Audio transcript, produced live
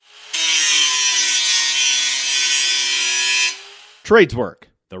Tradeswork,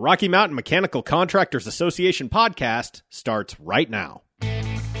 the Rocky Mountain Mechanical Contractors Association podcast, starts right now.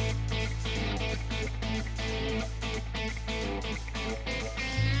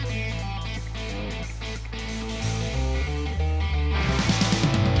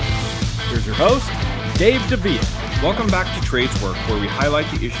 Here's your host, Dave DeVia. Welcome back to Tradeswork, where we highlight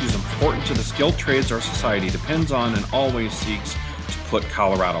the issues important to the skilled trades our society depends on and always seeks to put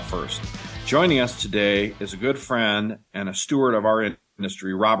Colorado first. Joining us today is a good friend and a steward of our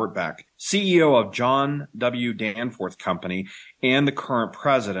industry, Robert Beck, CEO of John W. Danforth Company and the current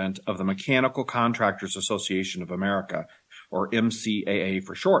president of the Mechanical Contractors Association of America, or MCAA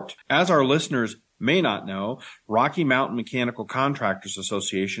for short. As our listeners may not know, Rocky Mountain Mechanical Contractors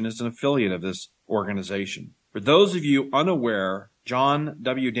Association is an affiliate of this organization. For those of you unaware, John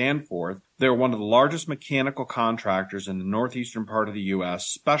W. Danforth, they're one of the largest mechanical contractors in the northeastern part of the U.S.,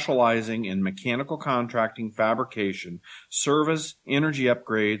 specializing in mechanical contracting, fabrication, service, energy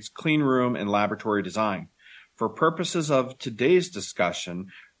upgrades, clean room, and laboratory design. For purposes of today's discussion,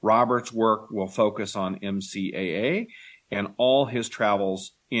 Robert's work will focus on MCAA and all his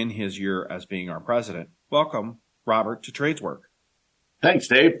travels in his year as being our president. Welcome, Robert, to Tradeswork. Thanks,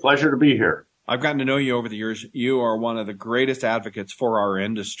 Dave. Pleasure to be here. I've gotten to know you over the years. You are one of the greatest advocates for our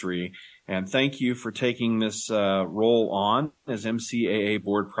industry, and thank you for taking this role on as MCAA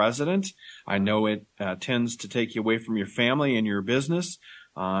board president. I know it tends to take you away from your family and your business,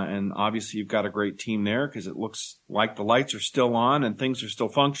 and obviously you've got a great team there because it looks like the lights are still on and things are still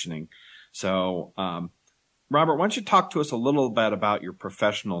functioning. So, Robert, why don't you talk to us a little bit about your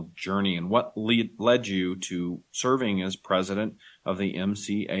professional journey and what led you to serving as president of the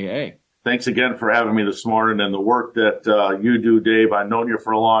MCAA? Thanks again for having me this morning and the work that you do, Dave. I've known you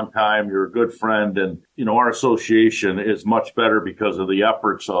for a long time. You're a good friend. And, you know, our association is much better because of the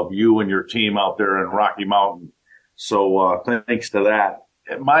efforts of you and your team out there in Rocky Mountain. So thanks to that.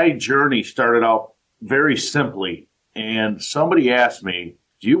 My journey started out very simply. And somebody asked me,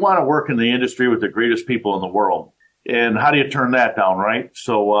 do you want to work in the industry with the greatest people in the world? And how do you turn that down, right?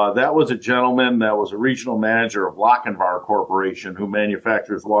 So that was a gentleman that was a regional manager of Lochinvar Corporation, who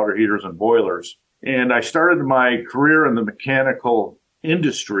manufactures water heaters and boilers. And I started my career in the mechanical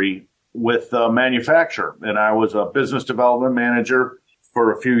industry with manufacture. And I was a business development manager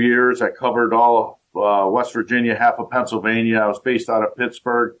for a few years. I covered all of West Virginia, half of Pennsylvania. I was based out of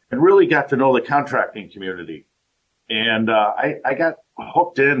Pittsburgh and really got to know the contracting community. And I got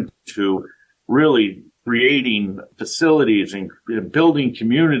hooked into really creating facilities and building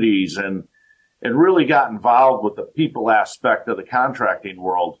communities and really got involved with the people aspect of the contracting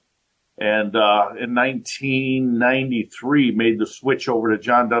world. And in 1993, made the switch over to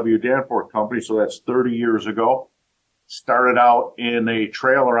John W. Danforth Company. So that's 30 years ago. Started out in a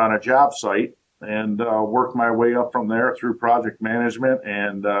trailer on a job site and worked my way up from there through project management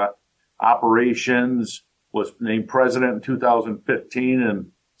and operations. Was named president in 2015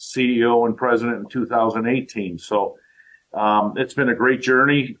 and CEO and president in 2018. So it's been a great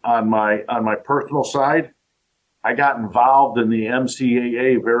journey on my personal side. I got involved in the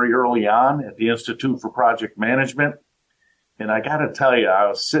MCAA very early on at the Institute for Project Management. And I got to tell you, I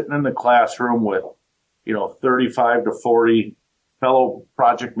was sitting in the classroom with, 35 to 40 fellow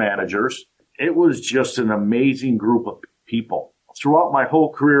project managers. It was just an amazing group of people. Throughout my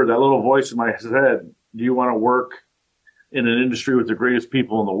whole career, that little voice in my head, do you want to work in an industry with the greatest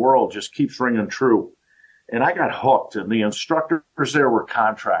people in the world, just keeps ringing true. And I got hooked, and the instructors there were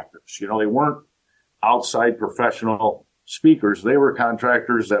contractors. They weren't outside professional speakers. They were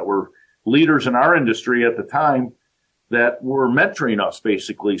contractors that were leaders in our industry at the time that were mentoring us,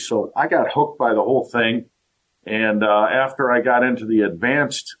 basically. So I got hooked by the whole thing. And after I got into the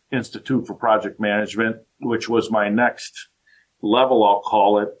Advanced Institute for Project Management, which was my next level, I'll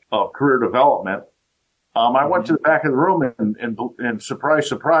call it, of career development, I went to the back of the room and surprise,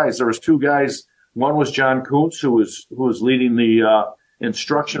 surprise, there was two guys. One was John Kuntz, who was leading the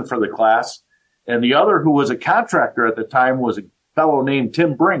instruction for the class. And the other, who was a contractor at the time, was a fellow named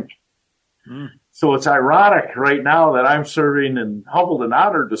Tim Brink. Mm. So it's ironic right now that I'm serving and humbled and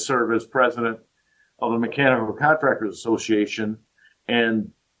honored to serve as president of the Mechanical Contractors Association.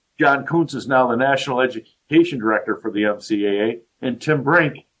 And John Kuntz is now the National Education Director for the MCAA. And Tim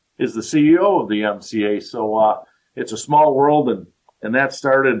Brink is the CEO of the MCA. So it's a small world, and that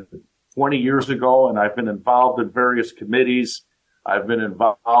started 20 years ago, and I've been involved in various committees. I've been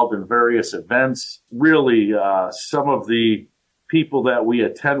involved in various events. Really, some of the people that we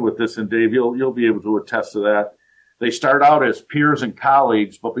attend with this, and Dave, you'll be able to attest to that. They start out as peers and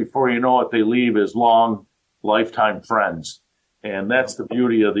colleagues, but before you know it, they leave as long lifetime friends. And that's the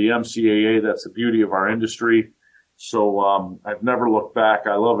beauty of the MCAA. That's the beauty of our industry. So I've never looked back.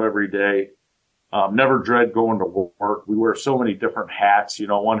 I love every day. Never dread going to work. We wear so many different hats. You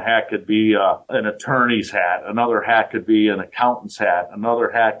know, one hat could be an attorney's hat. Another hat could be an accountant's hat.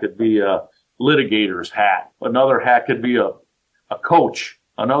 Another hat could be a litigator's hat. Another hat could be a coach.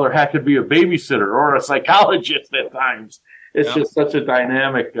 Another hat could be a babysitter or a psychologist at times. It's just such a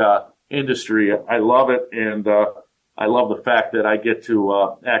dynamic industry. I love it, and I love the fact that I get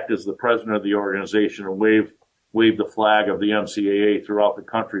to act as the president of the organization and wave the flag of the MCAA throughout the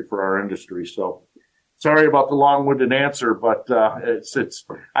country for our industry. So sorry about the long-winded answer, but it's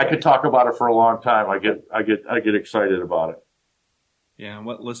I could talk about it for a long time. I get excited about it. Yeah, and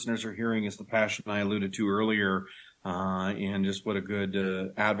what listeners are hearing is the passion I alluded to earlier, and just what a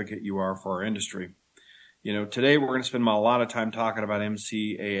good advocate you are for our industry. You know, today we're going to spend a lot of time talking about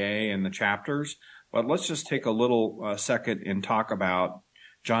MCAA and the chapters, but let's just take a little second and talk about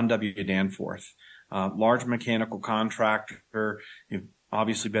John W. Danforth. Large mechanical contractor. You've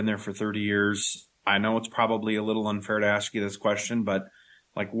obviously been there for 30 years. I know it's probably a little unfair to ask you this question, but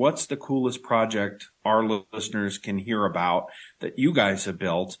like, what's the coolest project our listeners can hear about that you guys have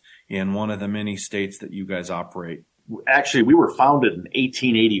built in one of the many states that you guys operate? Actually, we were founded in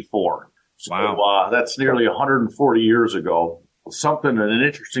 1884. So, wow. That's nearly 140 years ago. An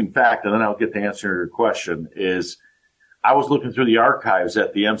interesting fact, and then I'll get to answer your question, is I was looking through the archives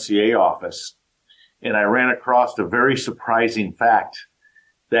at the MCA office, and I ran across a very surprising fact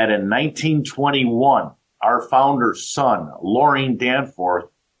that in 1921, our founder's son, Loring Danforth,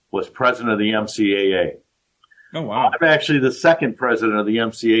 was president of the MCAA. Oh, wow. I'm actually the second president of the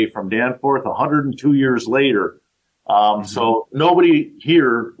MCAA from Danforth, 102 years later. So nobody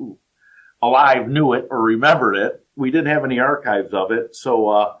here alive knew it or remembered it. We didn't have any archives of it. So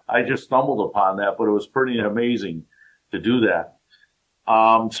I just stumbled upon that, but it was pretty amazing to do that.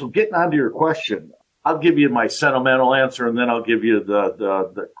 So getting on to your question, I'll give you my sentimental answer, and then I'll give you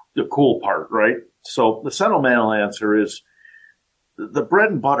the cool part, right? So the sentimental answer is the bread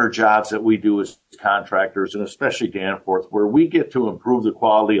and butter jobs that we do as contractors, and especially Danforth, where we get to improve the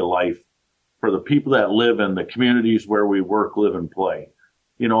quality of life for the people that live in the communities where we work, live, and play.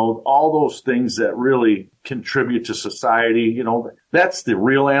 You know, all those things that really contribute to society, you know, that's the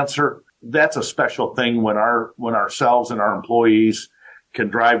real answer. That's a special thing when ourselves and our employees can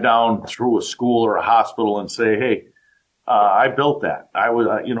drive down through a school or a hospital and say, hey, I built that.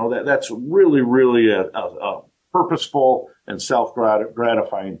 That's really, really a purposeful and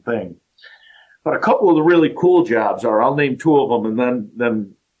self-gratifying thing. But a couple of the really cool jobs I'll name two of them,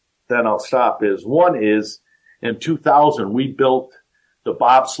 and then I'll stop. One is in 2000, we built the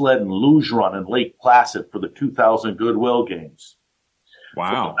bobsled and luge run in Lake Placid for the 2000 Goodwill Games.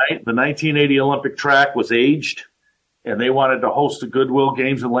 Wow. So the 1980 Olympic track was aged, and they wanted to host the Goodwill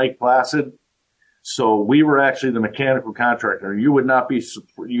Games in Lake Placid. So we were actually the mechanical contractor. You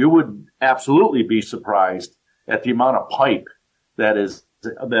would absolutely be surprised at the amount of pipe that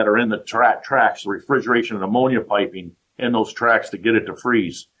are in the tracks, refrigeration and ammonia piping in those tracks to get it to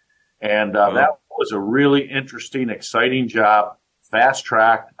freeze. And that was a really interesting, exciting job, fast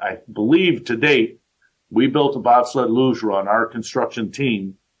track. I believe to date, we built a bobsled luge run, our construction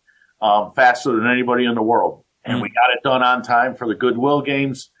team, faster than anybody in the world. And we got it done on time for the Goodwill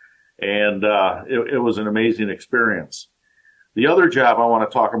Games. And it was an amazing experience. The other job I want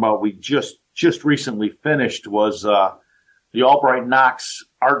to talk about, we just recently finished, was the Albright Knox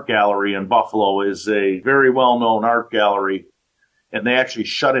Art Gallery in Buffalo. Is a very well-known art gallery, and they actually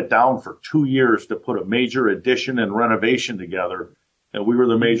shut it down for 2 years to put a major addition and renovation together. And we were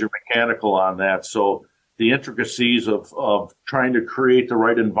the major mechanical on that. So the intricacies of trying to create the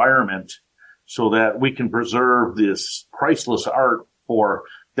right environment so that we can preserve this priceless art for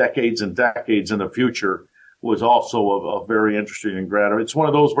decades and decades in the future was also a very interesting and gratifying. It's one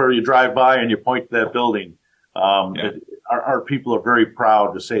of those where you drive by and you point to that building. Our people are very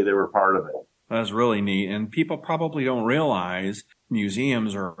proud to say they were part of it. That's really neat. And people probably don't realize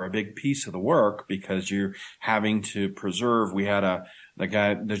museums are a big piece of the work because you're having to preserve. We had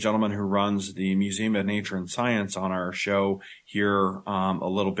the gentleman who runs the Museum of Nature and Science on our show here a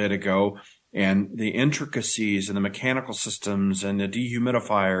little bit ago. And the intricacies and the mechanical systems and the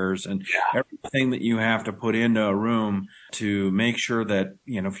dehumidifiers and everything that you have to put into a room to make sure that,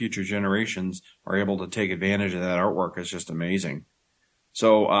 you know, future generations are able to take advantage of that artwork is just amazing.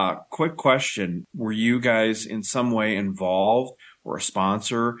 So, quick question. Were you guys in some way involved or a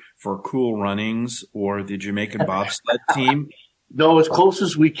sponsor for Cool Runnings or the Jamaican bobsled team? No, as close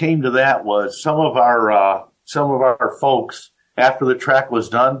as we came to that was some of our folks, after the track was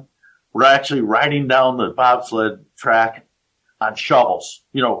done, were actually riding down the bobsled track on shovels,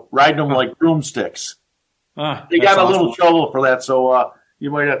 you know, riding them like broomsticks. They got a little trouble for that, so you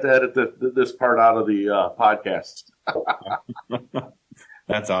might have to edit this part out of the podcast.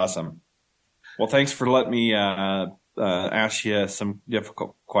 That's awesome. Well, thanks for letting me ask you some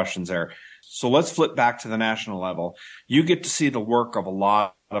difficult questions there. So let's flip back to the national level. You get to see the work of a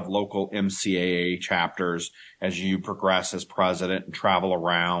lot of local MCAA chapters as you progress as president and travel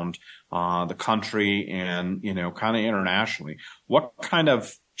around the country and, kind of internationally. What kind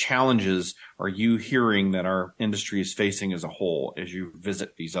of challenges are you hearing that our industry is facing as a whole as you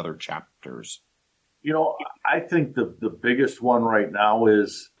visit these other chapters? I think the biggest one right now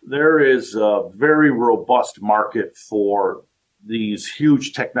is there is a very robust market for these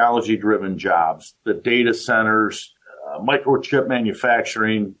huge technology-driven jobs, the data centers, microchip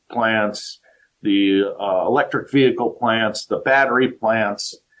manufacturing plants, the electric vehicle plants, the battery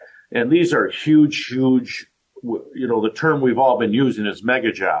plants. And these are huge, the term we've all been using is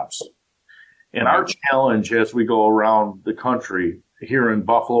mega jobs. And our challenge as we go around the country, here in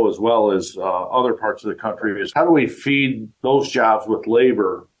Buffalo as well as other parts of the country, is how do we feed those jobs with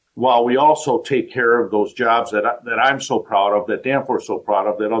labor while we also take care of those jobs that I'm so proud of, that Danforth's so proud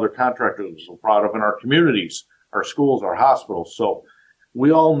of, that other contractors are so proud of in our communities, our schools, our hospitals. So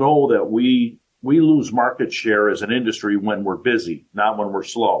we all know that we lose market share as an industry when we're busy, not when we're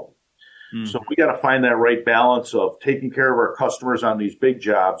slow. So we got to find that right balance of taking care of our customers on these big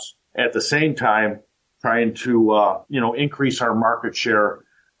jobs, at the same time trying to, increase our market share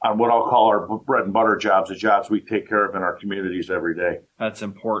on what I'll call our bread and butter jobs, the jobs we take care of in our communities every day. That's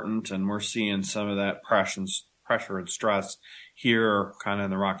important. And we're seeing some of that pressure and stress here kind of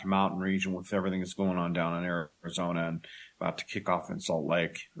in the Rocky Mountain region with everything that's going on down in Arizona and about to kick off in Salt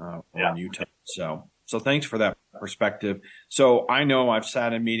Lake or in Utah. So thanks for that perspective. So I know I've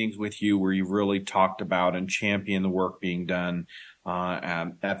sat in meetings with you where you've really talked about and championed the work being done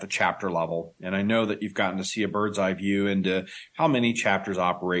at the chapter level. And I know that you've gotten to see a bird's eye view into how many chapters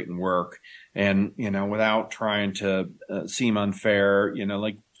operate and work. And, without trying to seem unfair,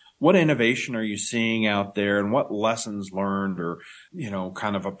 what innovation are you seeing out there and what lessons learned or,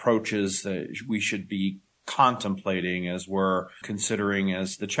 kind of approaches that we should be contemplating as we're considering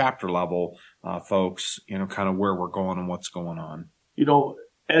as the chapter level folks, kind of where we're going and what's going on?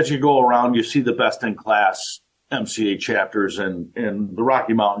 As you go around, you see the best in class MCA chapters, and the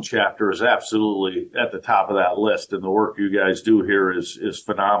Rocky Mountain chapter is absolutely at the top of that list. And the work you guys do here is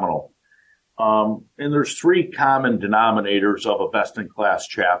phenomenal. And there's three common denominators of a best in class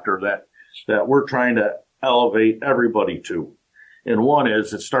chapter that we're trying to elevate everybody to. And one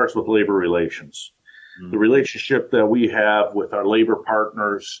is it starts with labor relations. The relationship that we have with our labor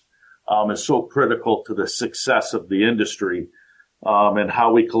partners is so critical to the success of the industry and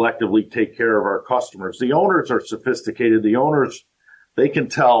how we collectively take care of our customers. The owners are sophisticated. The owners, they can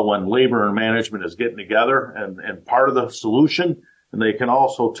tell when labor and management is getting together and part of the solution, and they can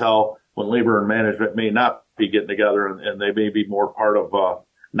also tell when labor and management may not be getting together and they may be more part of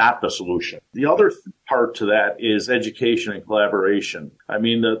not the solution. The other part to that is education and collaboration. I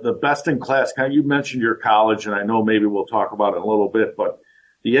mean, the best in class, you mentioned your college, and I know maybe we'll talk about it in a little bit, but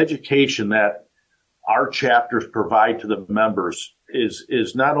the education that our chapters provide to the members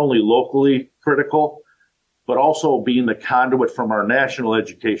is not only locally critical, but also being the conduit from our national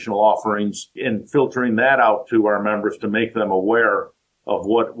educational offerings and filtering that out to our members to make them aware of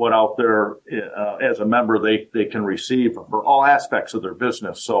what out there as a member they can receive for all aspects of their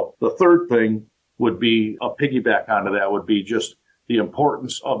business. So the third thing would be a piggyback onto that would be just the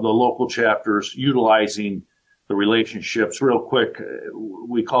importance of the local chapters utilizing the relationships. Real quick,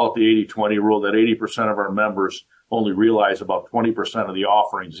 we call it the 80-20 rule, that 80% of our members only realize about 20% of the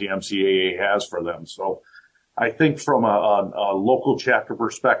offerings the MCAA has for them. So I think from a local chapter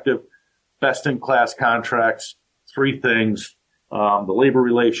perspective, best in class contracts, three things: the labor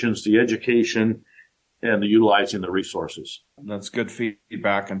relations, the education, and the utilizing the resources. That's good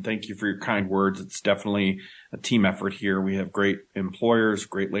feedback, and thank you for your kind words. It's definitely a team effort here. We have great employers,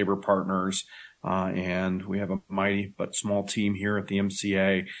 great labor partners, and we have a mighty but small team here at the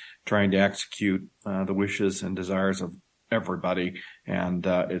MCA trying to execute the wishes and desires of everybody, and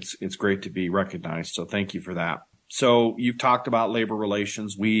it's great to be recognized. So thank you for that. So you've talked about labor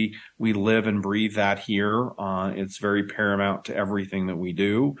relations. We live and breathe that here. It's very paramount to everything that we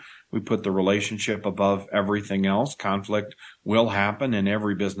do. We put the relationship above everything else. Conflict will happen in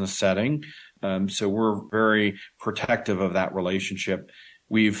every business setting. So we're very protective of that relationship.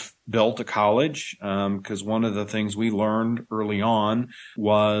 We've built a college because one of the things we learned early on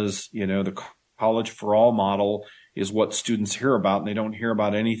was, the college for all model is what students hear about, and they don't hear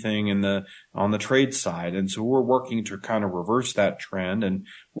about anything on the trade side. And so we're working to kind of reverse that trend. And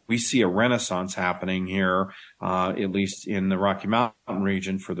we see a renaissance happening here, at least in the Rocky Mountain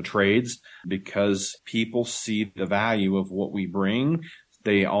region for the trades, because people see the value of what we bring.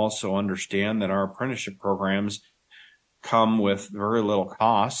 They also understand that our apprenticeship programs come with very little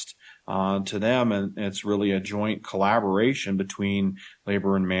cost to them, and it's really a joint collaboration between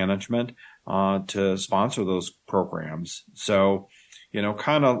labor and management to sponsor those programs. So,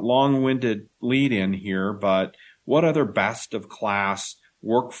 kind of long-winded lead in here, but what other best of class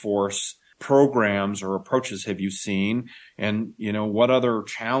workforce programs or approaches have you seen? And, what other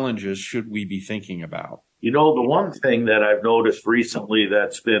challenges should we be thinking about? The one thing that I've noticed recently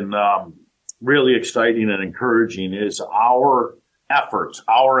that's been really exciting and encouraging is our efforts,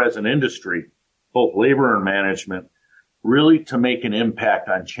 as an industry, both labor and management, really to make an impact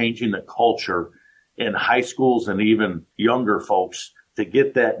on changing the culture in high schools and even younger folks to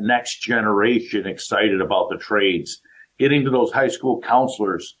get that next generation excited about the trades, getting to those high school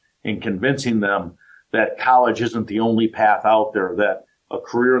counselors and convincing them that college isn't the only path out there, that a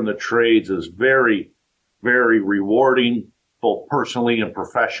career in the trades is very, very rewarding, both personally and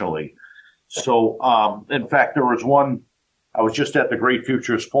professionally. So, in fact, there was one, I was just at the Great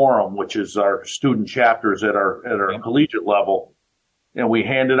Futures Forum, which is our student chapters at our collegiate level, and we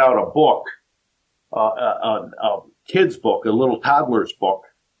handed out a book, a kid's book, a little toddler's book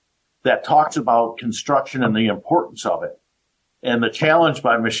that talks about construction and the importance of it. And the challenge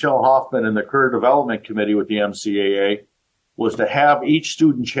by Michelle Hoffman and the Career Development Committee with the MCAA was to have each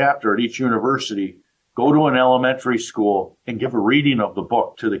student chapter at each university go to an elementary school and give a reading of the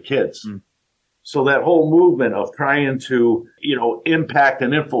book to the kids. Mm. So that whole movement of trying to, impact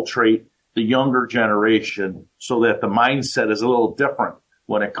and infiltrate the younger generation so that the mindset is a little different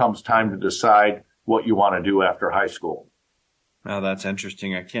when it comes time to decide what you want to do after high school. Well, that's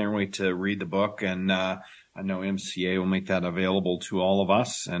interesting. I can't wait to read the book, and I know MCA will make that available to all of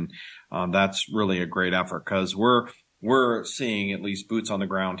us. And that's really a great effort, because we're seeing, at least boots on the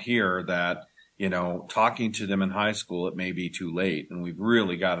ground here, that, talking to them in high school, it may be too late. And we've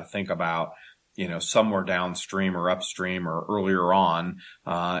really got to think about, somewhere downstream or upstream or earlier on,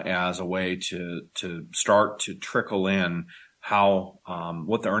 as a way to start to trickle in how,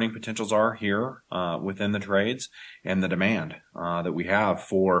 what the earning potentials are here, within the trades, and the demand, that we have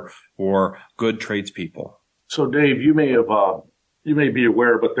for good tradespeople. So Dave, you may be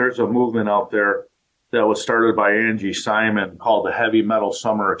aware, but there's a movement out there that was started by Angie Simon called the Heavy Metal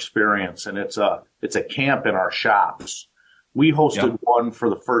Summer Experience. And it's a camp in our shops. We hosted one for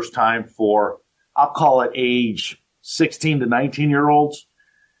the first time for, I'll call it age 16 to 19-year-olds.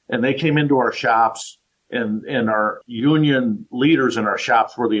 And they came into our shops, and our union leaders in our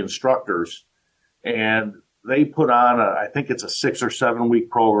shops were the instructors. And they put on I think it's a 6 or 7 week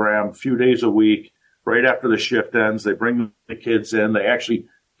program, a few days a week. Right after the shift ends, they bring the kids in. They actually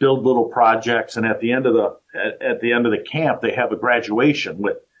build little projects. And at the end of the camp, they have a graduation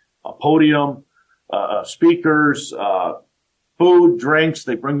with a podium, speakers, food, drinks.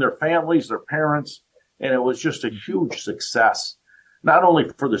 They bring their families, their parents, and it was just a huge success, not only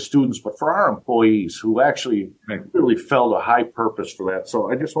for the students, but for our employees who actually really felt a high purpose for that.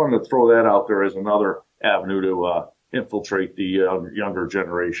 So I just wanted to throw that out there as another avenue to infiltrate the younger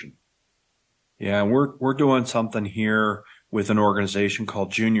generation. Yeah, we're doing something here with an organization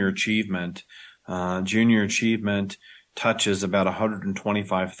called Junior Achievement. Junior Achievement touches about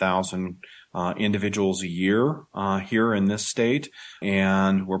 125,000 individuals a year here in this state,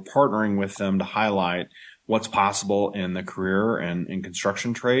 and we're partnering with them to highlight what's possible in the career and in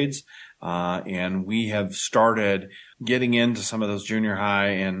construction trades. And we have started getting into some of those junior high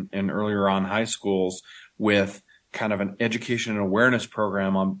and earlier on high schools with kind of an education and awareness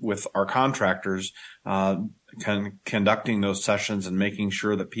program with our contractors, conducting those sessions and making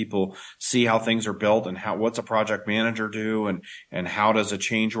sure that people see how things are built and what's a project manager do, and how does a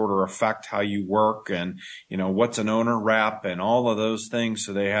change order affect how you work, and, what's an owner rep, and all of those things.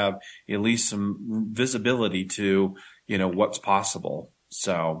 So they have at least some visibility to, what's possible.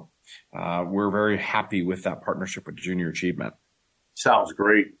 So, we're very happy with that partnership with Junior Achievement. Sounds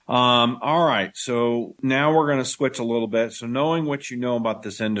great. All right. So now we're going to switch a little bit. So knowing what you know about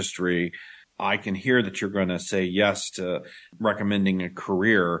this industry, I can hear that you're going to say yes to recommending a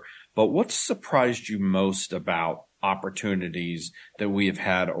career, but what surprised you most about opportunities that we have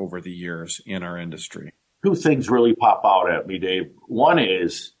had over the years in our industry? Two things really pop out at me, Dave. One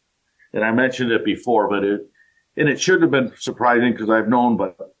is, and I mentioned it before, but it shouldn't have been surprising because I've known,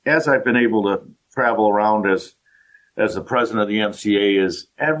 but as I've been able to travel around as as the president of the MCAA is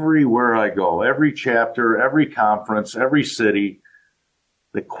everywhere I go, every chapter, every conference, every city,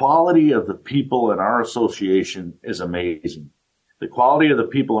 the quality of the people in our association is amazing. The quality of the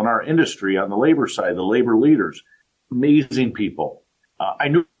people in our industry on the labor side, the labor leaders, amazing people. I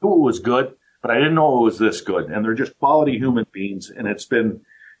knew it was good, but I didn't know it was this good. And they're just quality human beings. And it's been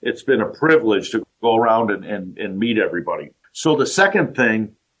a privilege to go around and meet everybody. So the second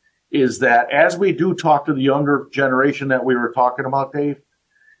thing is that as we do talk to the younger generation that we were talking about, Dave,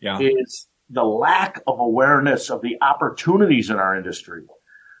 is the lack of awareness of the opportunities in our industry.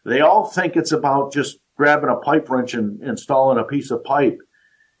 They all think it's about just grabbing a pipe wrench and installing a piece of pipe.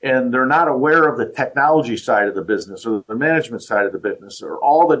 And they're not aware of the technology side of the business or the management side of the business or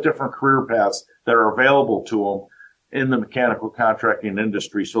all the different career paths that are available to them in the mechanical contracting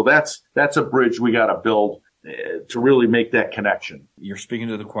industry. So that's a bridge we got to build to really make that connection. You're speaking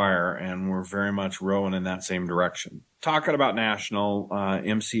to the choir, and we're very much rowing in that same direction. Talking about national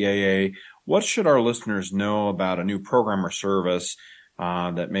MCAA, what should our listeners know about a new program or service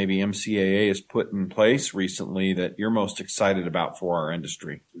that maybe MCAA has put in place recently that you're most excited about for our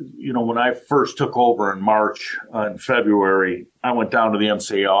industry? You know, when I first took over in March and February, I went down to the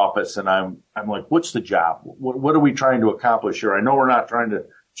MCAA office and I'm like, what's the job? What are we trying to accomplish here? I know we're not trying to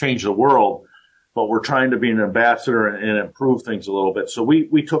change the world, but we're trying to be an ambassador and improve things a little bit. So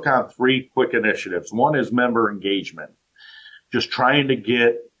we took on 3 quick initiatives. One is member engagement, just trying to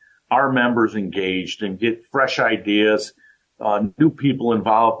get our members engaged and get fresh ideas, new people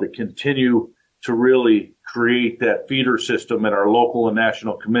involved that continue to really create that feeder system at our local and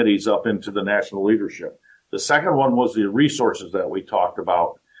national committees up into the national leadership. The second one was the resources that we talked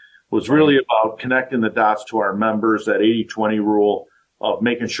about, was really about connecting the dots to our members, that 80-20 rule of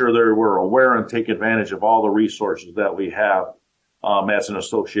making sure that we're aware and take advantage of all the resources that we have as an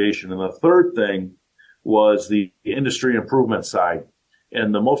association. And the third thing was the industry improvement side.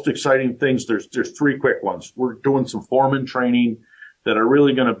 And the most exciting things, there's 3 quick ones. We're doing some foreman training that are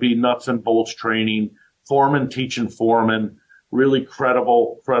really going to be nuts and bolts training, foreman teaching foreman, really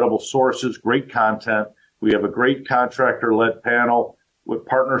credible sources, great content. We have a great contractor-led panel with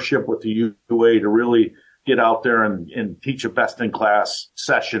partnership with the UA to really get out there and teach a best-in-class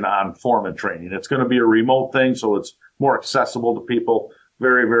session on foreman training. It's going to be a remote thing, so it's more accessible to people.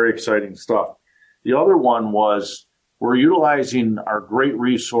 Very, very exciting stuff. The other one was we're utilizing our great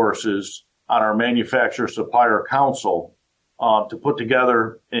resources on our Manufacturer Supplier Council to put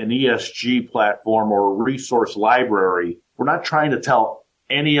together an ESG platform or a resource library. We're not trying to tell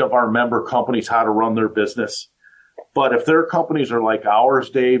any of our member companies how to run their business, but if their companies are like ours,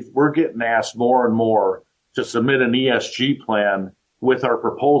 Dave, we're getting asked more and more to submit an ESG plan with our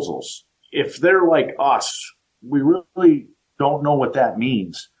proposals. If they're like us, we really don't know what that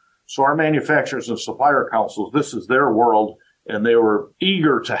means. So our manufacturers and supplier councils, this is their world, and they were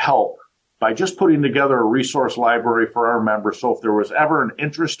eager to help by just putting together a resource library for our members. So if there was ever an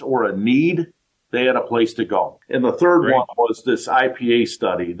interest or a need, they had a place to go. And the third one was this IPA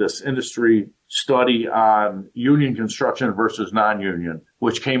study, this industry study on union construction versus non-union,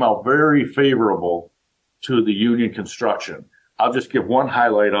 which came out very favorable to the union construction. I'll just give one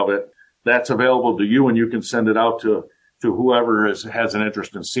highlight of it. That's available to you, and you can send it out to whoever has an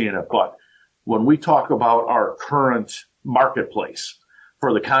interest in seeing it. But when we talk about our current marketplace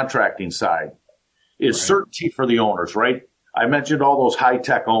for the contracting side, is certainty for the owners, right? I mentioned all those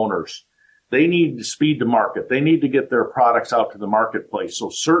high-tech owners. They need to speed to market. They need to get their products out to the marketplace. So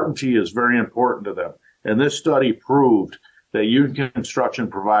certainty is very important to them. And this study proved that union construction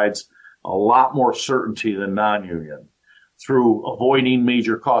provides a lot more certainty than non-union through avoiding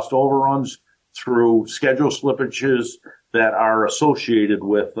major cost overruns, through schedule slippages that are associated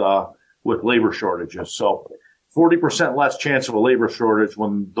with labor shortages. So 40% less chance of a labor shortage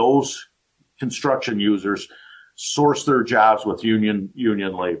when those construction users source their jobs with union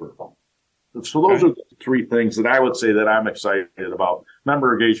labor. So those are the 3 things that I would say that I'm excited about: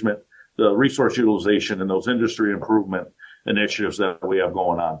 member engagement, the resource utilization, and those industry improvement initiatives that we have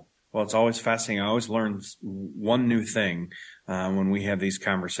going on. Well, it's always fascinating. I always learn one new thing when we have these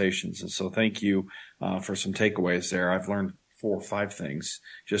conversations. And so thank you for some takeaways there. I've learned 4 or 5 things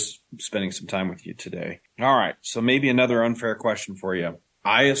just spending some time with you today. All right. So maybe another unfair question for you.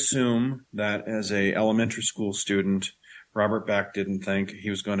 I assume that as a elementary school student, Robert Beck didn't think he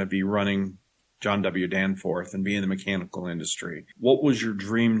was going to be running John W. Danforth and be in the mechanical industry. What was your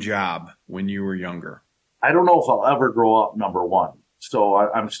dream job when you were younger? I don't know if I'll ever grow up, number one. So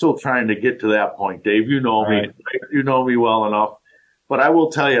I'm still trying to get to that point, Dave. You know me. You know me well enough. But I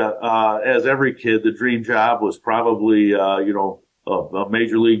will tell you, as every kid, the dream job was probably, a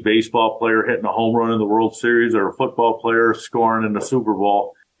Major League Baseball player hitting a home run in the World Series or a football player scoring in the Super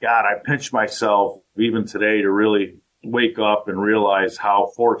Bowl. God, I pinch myself even today to really wake up and realize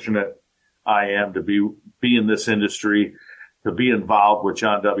how fortunate I am to be in this industry, to be involved with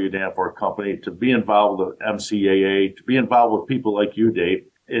John W. Danforth Company, to be involved with the MCAA, to be involved with people like you, Dave.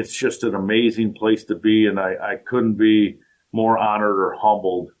 It's just an amazing place to be, and I couldn't be more honored or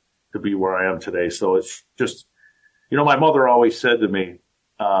humbled to be where I am today. So it's just, my mother always said to me,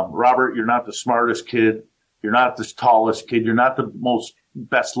 Robert, you're not the smartest kid. You're not the tallest kid. You're not the most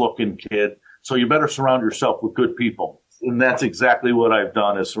best looking kid. So you better surround yourself with good people. And that's exactly what I've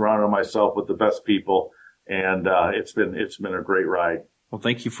done, is surrounding myself with the best people. And it's been a great ride. Well,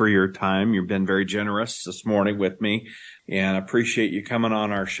 thank you for your time. You've been very generous this morning with me, and I appreciate you coming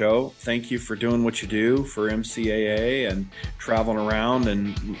on our show. Thank you for doing what you do for MCAA and traveling around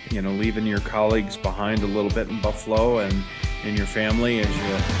and, leaving your colleagues behind a little bit in Buffalo and your family as you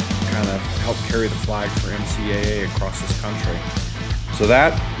kind of help carry the flag for MCAA across this country. So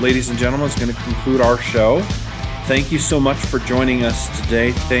that, ladies and gentlemen, is going to conclude our show. Thank you so much for joining us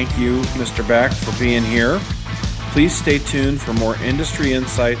today. Thank you, Mr. Beck, for being here. Please stay tuned for more industry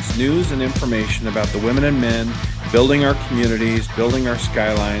insights, news, and information about the women and men building our communities, building our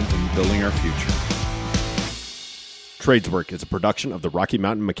skylines, and building our future. Tradeswork is a production of the Rocky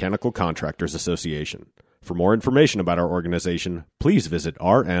Mountain Mechanical Contractors Association. For more information about our organization, please visit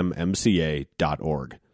rmmca.org.